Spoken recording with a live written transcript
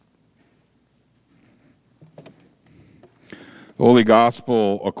Holy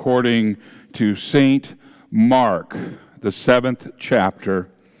Gospel according to St. Mark, the 7th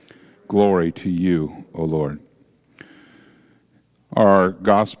chapter. Glory to you, O Lord. Our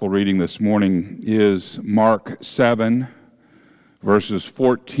gospel reading this morning is Mark 7, verses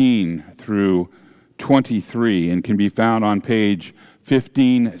 14 through 23, and can be found on page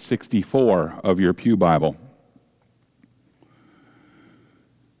 1564 of your Pew Bible.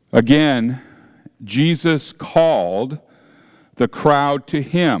 Again, Jesus called the crowd to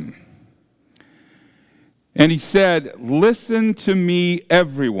him, and he said, "Listen to me,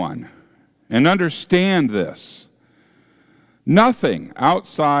 everyone, and understand this. Nothing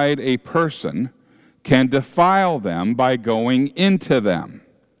outside a person can defile them by going into them.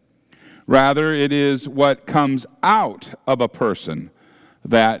 Rather, it is what comes out of a person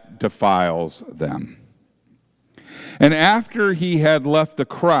that defiles them." And after he had left the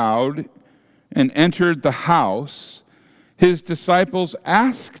crowd and entered the house, his disciples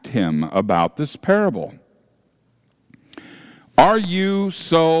asked him about this parable. "Are you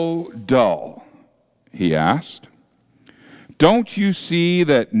so dull?" he asked. "Don't you see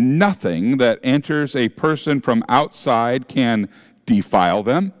that nothing that enters a person from outside can defile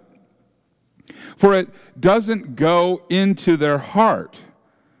them? For it doesn't go into their heart,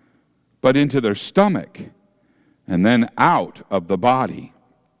 but into their stomach, and then out of the body."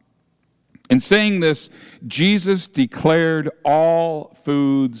 In saying this, Jesus declared all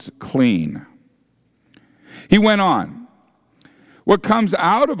foods clean. He went on, "What comes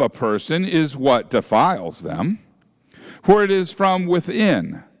out of a person is what defiles them. For it is from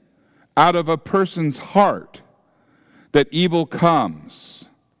within, out of a person's heart, that evil comes.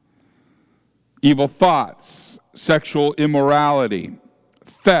 Evil thoughts, sexual immorality,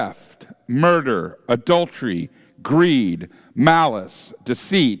 theft, murder, adultery, greed, malice,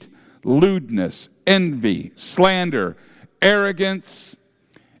 deceit, lewdness, envy, slander, arrogance,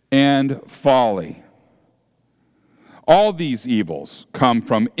 and folly. All these evils come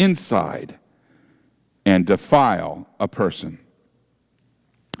from inside and defile a person."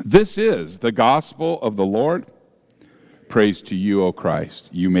 This is the gospel of the Lord. Praise to you, O Christ.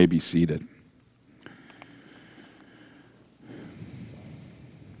 You may be seated.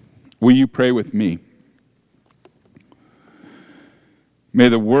 Will you pray with me? May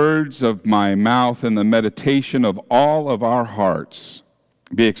the words of my mouth and the meditation of all of our hearts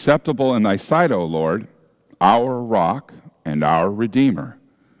be acceptable in thy sight, O Lord, our rock and our Redeemer.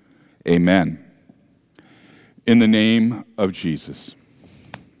 Amen. In the name of Jesus.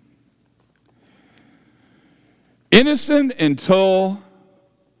 Innocent until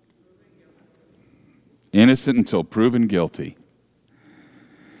proven guilty.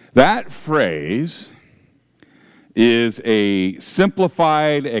 That phrase is a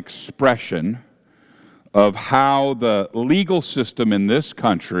simplified expression of how the legal system in this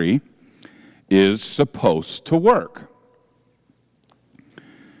country is supposed to work.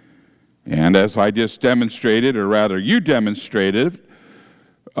 And as I just demonstrated, or rather you demonstrated,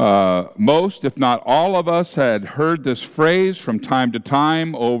 most, if not all of us, had heard this phrase from time to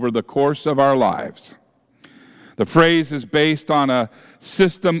time over the course of our lives. The phrase is based on a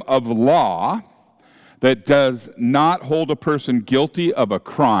system of law that does not hold a person guilty of a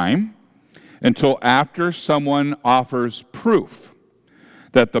crime until after someone offers proof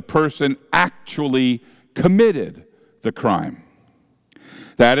that the person actually committed the crime.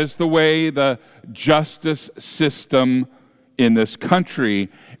 That is the way the justice system in this country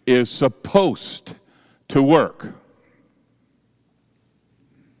is supposed to work.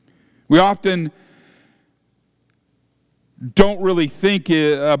 We often don't really think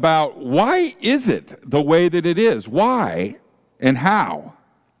about why is it the way that it is? Why and how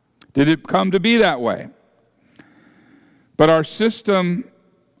did it come to be that way? But our system,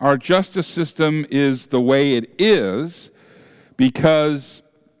 our justice system, is the way it is because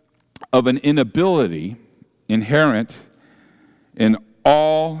of an inability inherent in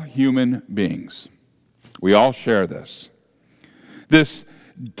all human beings. We all share this. This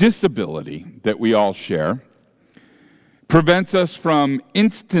disability that we all share prevents us from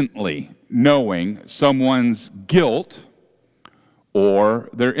instantly knowing someone's guilt or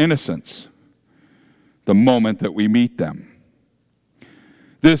their innocence the moment that we meet them.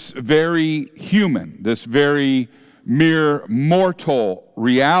 This very human, this very mere mortal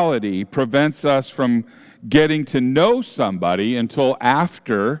reality prevents us from getting to know somebody until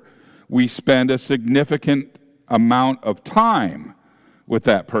after we spend a significant amount of time with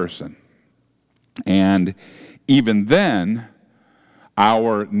that person. And even then,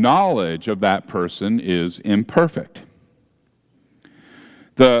 our knowledge of that person is imperfect.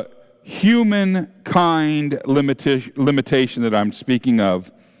 The human kind limitation that I'm speaking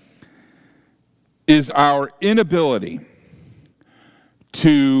of is our inability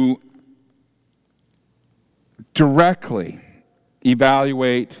to directly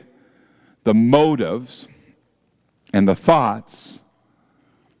evaluate the motives and the thoughts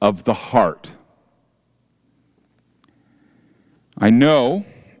of the heart. I know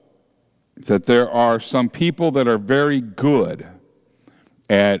that there are some people that are very good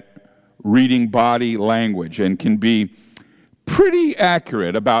at reading body language and can be pretty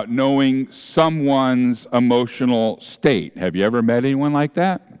accurate about knowing someone's emotional state. Have you ever met anyone like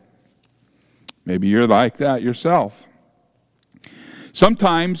that? Maybe you're like that yourself.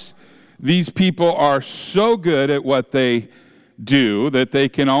 Sometimes these people are so good at what they do that they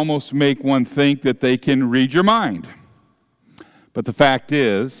can almost make one think that they can read your mind. But the fact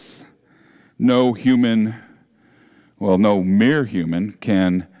is, no mere human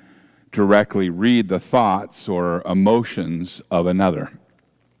can directly read the thoughts or emotions of another.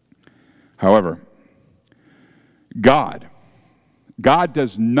 However, God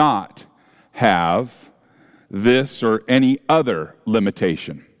does not have this or any other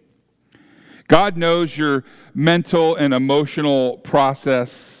limitation. God knows your mental and emotional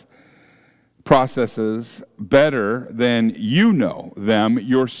processes better than you know them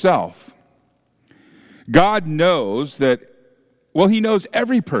yourself. God knows that, He knows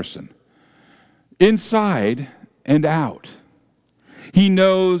every person, inside and out. He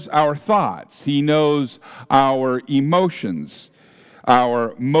knows our thoughts. He knows our emotions,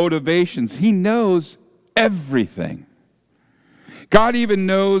 our motivations. He knows everything. God even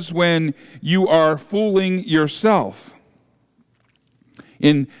knows when you are fooling yourself.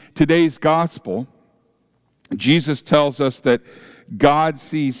 In today's gospel, Jesus tells us that God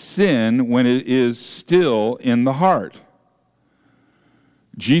sees sin when it is still in the heart.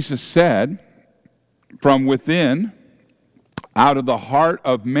 Jesus said, "From within, out of the heart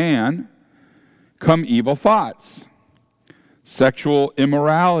of man, come evil thoughts, sexual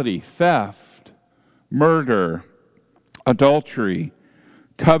immorality, theft, murder, adultery,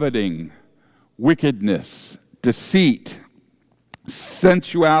 coveting, wickedness, deceit,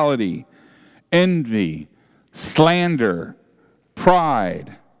 sensuality, envy, slander,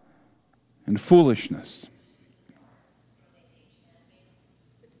 pride, and foolishness."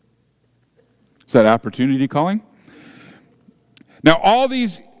 Is that opportunity calling? Now, all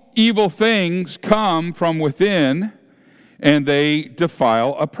these evil things come from within, and they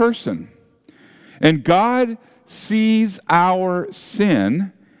defile a person. And God sees our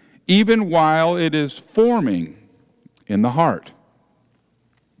sin even while it is forming in the heart.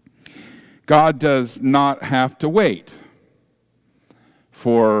 God does not have to wait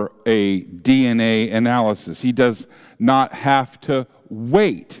for a DNA analysis. He does not have to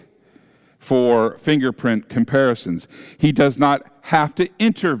wait for fingerprint comparisons. He does not have to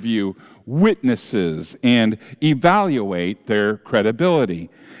interview witnesses and evaluate their credibility.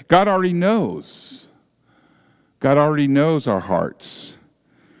 God already knows. God already knows our hearts.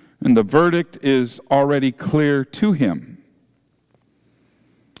 And the verdict is already clear to him.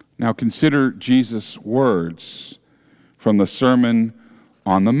 Now consider Jesus' words from the Sermon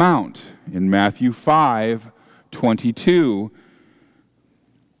on the Mount in Matthew 5:22.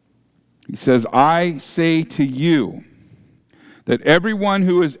 He says, "I say to you that everyone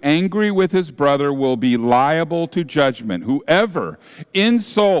who is angry with his brother will be liable to judgment. Whoever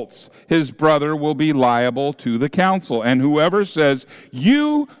insults his brother will be liable to the council. And whoever says,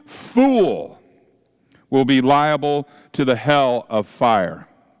 'You fool,' will be liable to the hell of fire."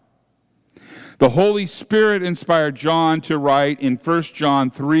 The Holy Spirit inspired John to write in 1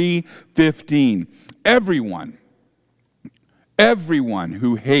 John 3:15, Everyone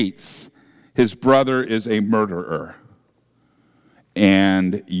who hates his brother is a murderer.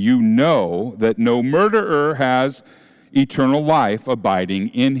 And you know that no murderer has eternal life abiding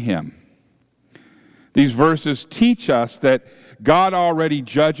in him. These verses teach us that God already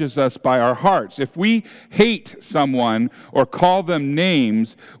judges us by our hearts. If we hate someone or call them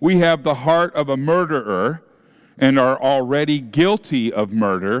names, we have the heart of a murderer and are already guilty of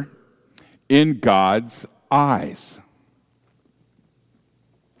murder in God's eyes.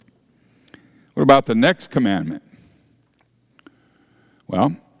 What about the next commandment?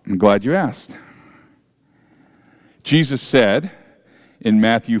 Well, I'm glad you asked. Jesus said in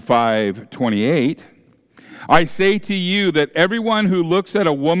Matthew 5:28, "I say to you that everyone who looks at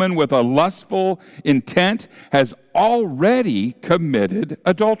a woman with a lustful intent has already committed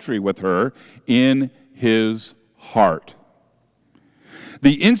adultery with her in his heart."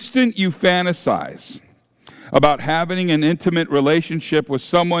 The instant you fantasize about having an intimate relationship with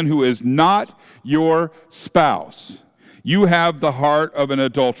someone who is not your spouse, you have the heart of an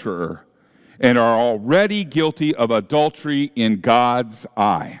adulterer and are already guilty of adultery in God's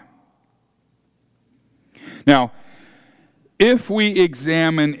eye. Now, if we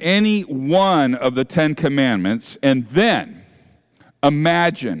examine any one of the 10 commandments and then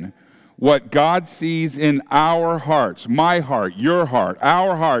imagine what God sees in our hearts, my heart, your heart,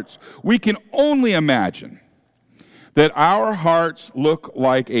 our hearts, we can only imagine that our hearts look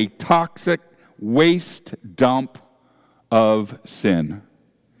like a toxic waste dump of sin.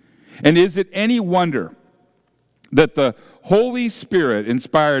 And is it any wonder that the Holy Spirit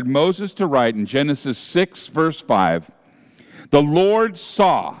inspired Moses to write in Genesis 6, verse 5, "The Lord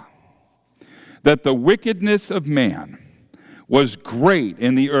saw that the wickedness of man was great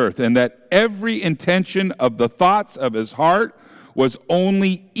in the earth, and that every intention of the thoughts of his heart was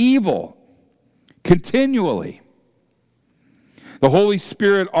only evil continually." The Holy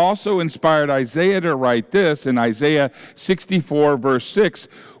Spirit also inspired Isaiah to write this in Isaiah 64, verse 6,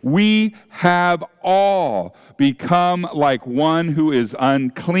 "We have all become like one who is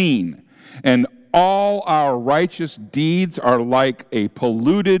unclean, and all our righteous deeds are like a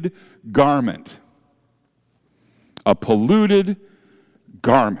polluted garment." A polluted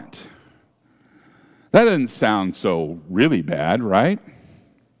garment. That doesn't sound so really bad, right?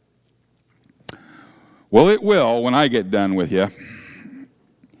 Well, it will when I get done with you.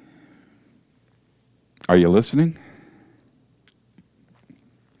 Are you listening?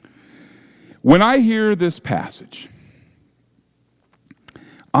 When I hear this passage,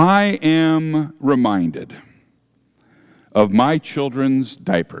 I am reminded of my children's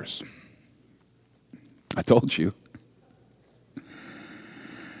diapers. I told you.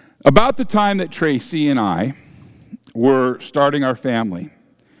 About the time that Tracy and I were starting our family,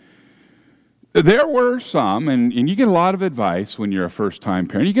 there were some, and you get a lot of advice when you're a first-time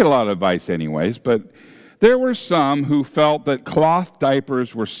parent. You get a lot of advice anyways, but there were some who felt that cloth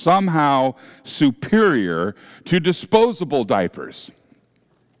diapers were somehow superior to disposable diapers.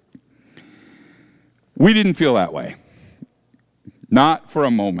 We didn't feel that way. Not for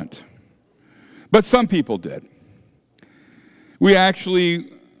a moment. But some people did. We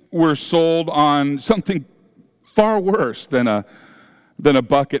actually were sold on something far worse than a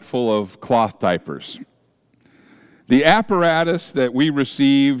bucket full of cloth diapers. The apparatus that we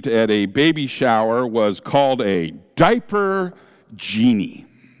received at a baby shower was called a diaper genie.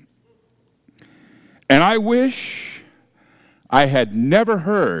 And I wish I had never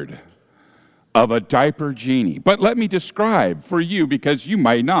heard of a diaper genie. But let me describe for you, because you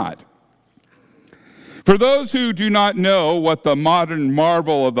might not. For those who do not know what the modern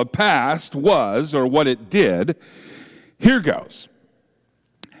marvel of the past was or what it did, here goes.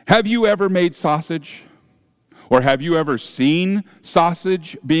 Have you ever made sausage? Or have you ever seen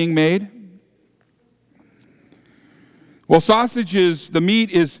sausage being made? Well, the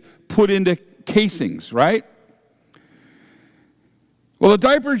meat is put into casings, right? Well, a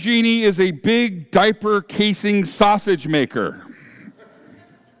diaper genie is a big diaper casing sausage maker.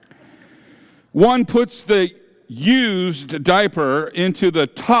 One puts the used diaper into the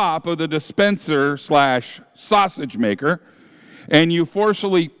top of the dispenser / sausage maker, and you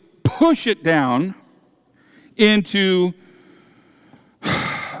forcefully push it down into,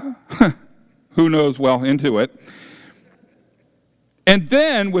 into it. And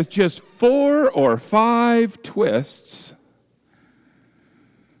then with just 4 or 5 twists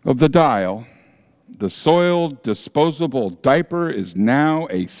of the dial, the soiled disposable diaper is now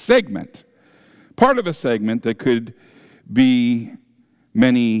a segment, part of a segment that could be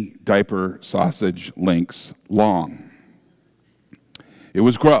many diaper sausage links long. It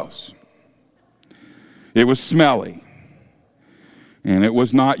was gross. It was smelly. And it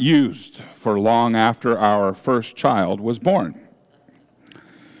was not used for long after our first child was born.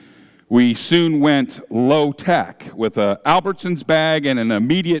 We soon went low-tech with an Albertsons bag and an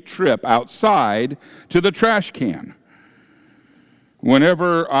immediate trip outside to the trash can.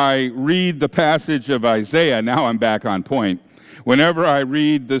 Whenever I read the passage of Isaiah, now I'm back on point. Whenever I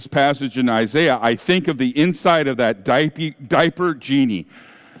read this passage in Isaiah, I think of the inside of that diaper genie.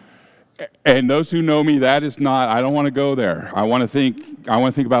 And those who know me, that is not, I don't want to go there. I want to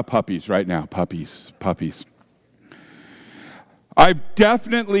think about puppies right now. Puppies. I've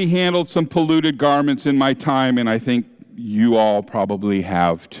definitely handled some polluted garments in my time, and I think you all probably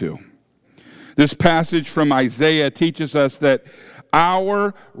have too. This passage from Isaiah teaches us that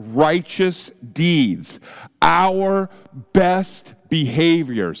our righteous deeds, our best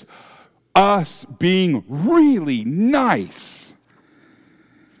behaviors, us being really nice,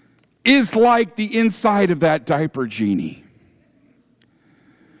 is like the inside of that diaper genie.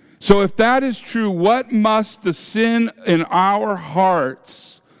 So if that is true, what must the sin in our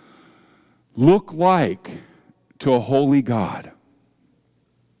hearts look like to a holy God?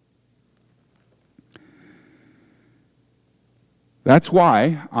 That's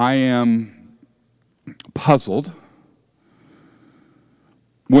why I am puzzled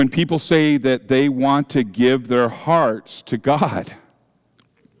when people say that they want to give their hearts to God.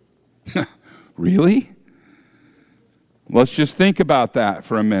 Really? Let's just think about that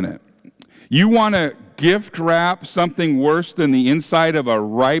for a minute. You want to gift wrap something worse than the inside of a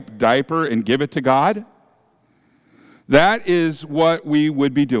ripe diaper and give it to God? That is what we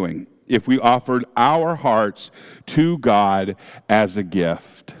would be doing if we offered our hearts to God as a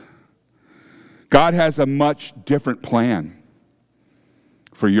gift. God has a much different plan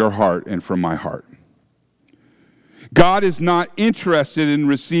for your heart and for my heart. God is not interested in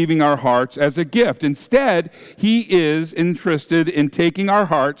receiving our hearts as a gift. Instead, He is interested in taking our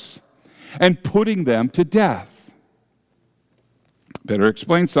hearts and putting them to death. Better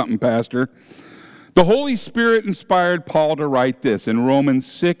explain something, Pastor. The Holy Spirit inspired Paul to write this in Romans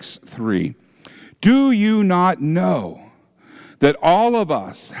 6:3. Do you not know that all of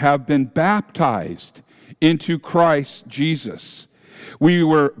us have been baptized into Christ Jesus? We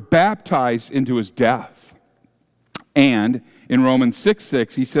were baptized into His death. And in Romans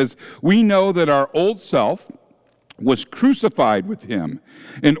 6:6, he says, we know that our old self was crucified with Him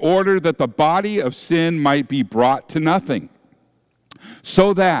in order that the body of sin might be brought to nothing,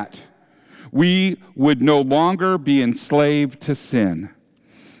 so that we would no longer be enslaved to sin.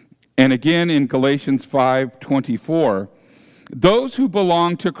 And again in Galatians 5:24, those who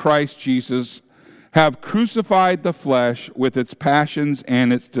belong to Christ Jesus have crucified the flesh with its passions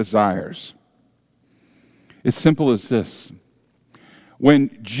and its desires. It's simple as this.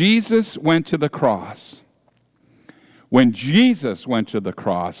 When Jesus went to the cross,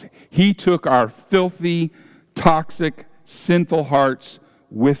 He took our filthy, toxic, sinful hearts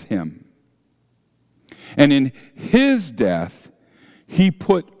with Him. And in His death, He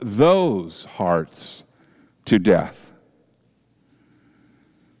put those hearts to death.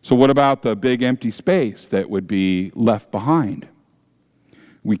 So what about the big empty space that would be left behind?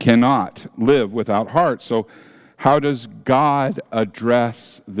 We cannot live without hearts. So how does God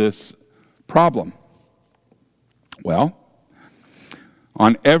address this problem? Well,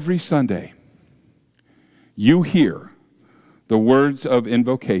 on every Sunday, you hear the words of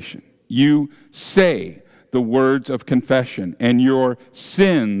invocation. You say the words of confession, and your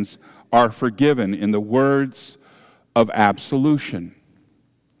sins are forgiven in the words of absolution.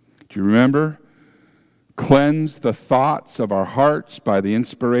 Do you remember? Cleanse the thoughts of our hearts by the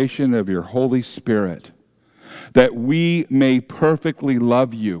inspiration of your Holy Spirit, that we may perfectly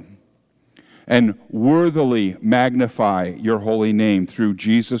love you and worthily magnify your holy name through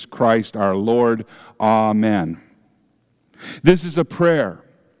Jesus Christ our Lord. Amen. This is a prayer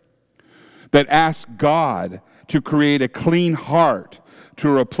that asks God to create a clean heart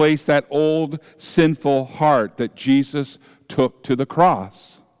to replace that old sinful heart that Jesus took to the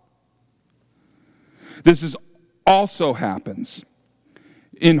cross. This also happens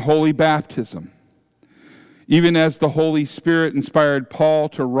in holy baptism. Even as the Holy Spirit inspired Paul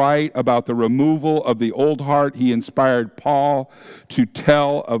to write about the removal of the old heart, He inspired Paul to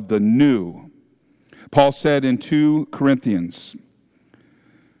tell of the new. Paul said in 2 Corinthians,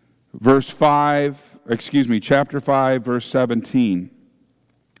 chapter 5, verse 17,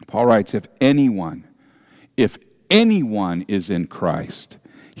 Paul writes, if anyone is in Christ,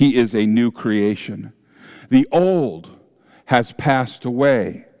 he is a new creation. The old has passed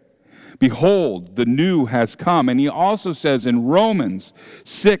away. Behold, the new has come. And he also says in Romans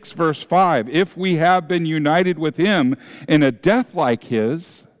 6, verse 5, if we have been united with Him in a death like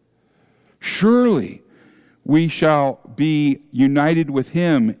His, surely we shall be united with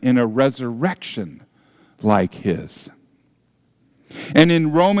Him in a resurrection like His. And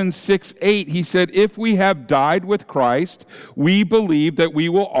in Romans 6:8, he said, if we have died with Christ, we believe that we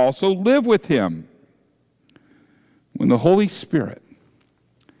will also live with Him. When the Holy Spirit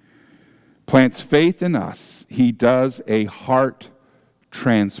plants faith in us, He does a heart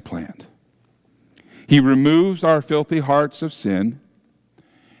transplant. He removes our filthy hearts of sin,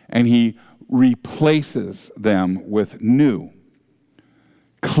 and He replaces them with new,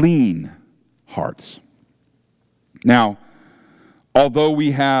 clean hearts. Now, although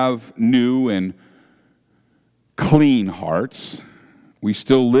we have new and clean hearts, we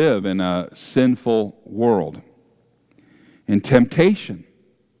still live in a sinful world. And temptation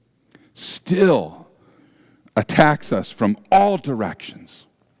still attacks us from all directions.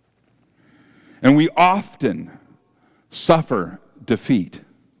 And we often suffer defeat.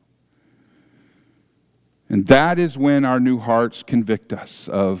 And that is when our new hearts convict us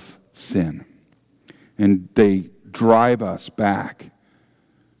of sin. And they drive us back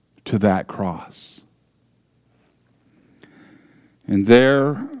to that cross. And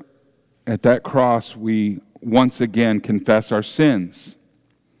there, at that cross, we once again confess our sins.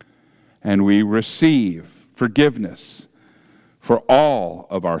 And we receive forgiveness for all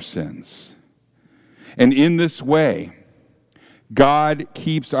of our sins. And in this way, God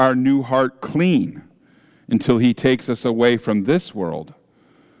keeps our new heart clean until he takes us away from this world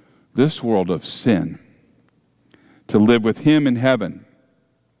of sin, to live with him in heaven,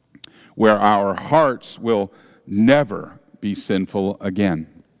 where our hearts will never be sinful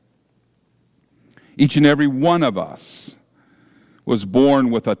again. Each and every one of us was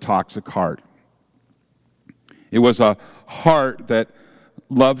born with a toxic heart. It was a heart that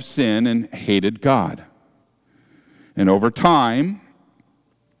loved sin and hated God. And over time,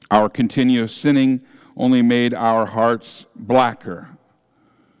 our continuous sinning only made our hearts blacker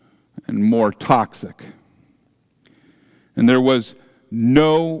and more toxic. And there was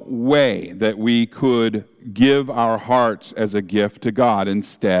no way that we could give our hearts as a gift to God.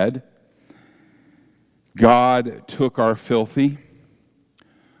 Instead, God took our filthy,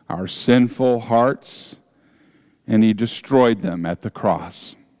 our sinful hearts, and he destroyed them at the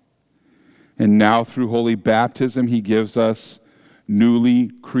cross. And now through holy baptism, he gives us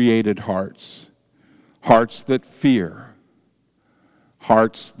newly created hearts, hearts that fear,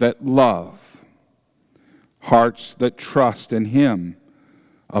 hearts that love, hearts that trust in him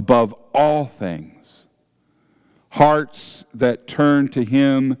above all things, hearts that turn to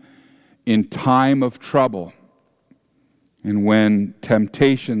him in time of trouble and when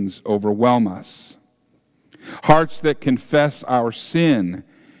temptations overwhelm us, hearts that confess our sin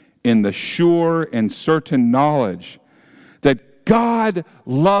in the sure and certain knowledge that God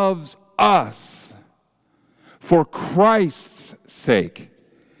loves us for Christ's sake,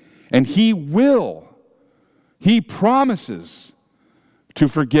 and he promises to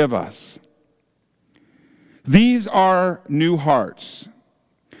forgive us. These are new hearts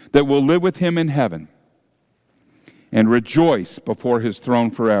that will live with him in heaven and rejoice before his throne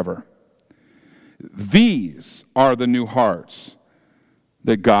forever. These are the new hearts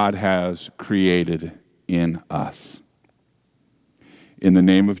that God has created in us. In the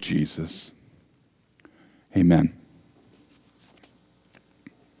name of Jesus, amen.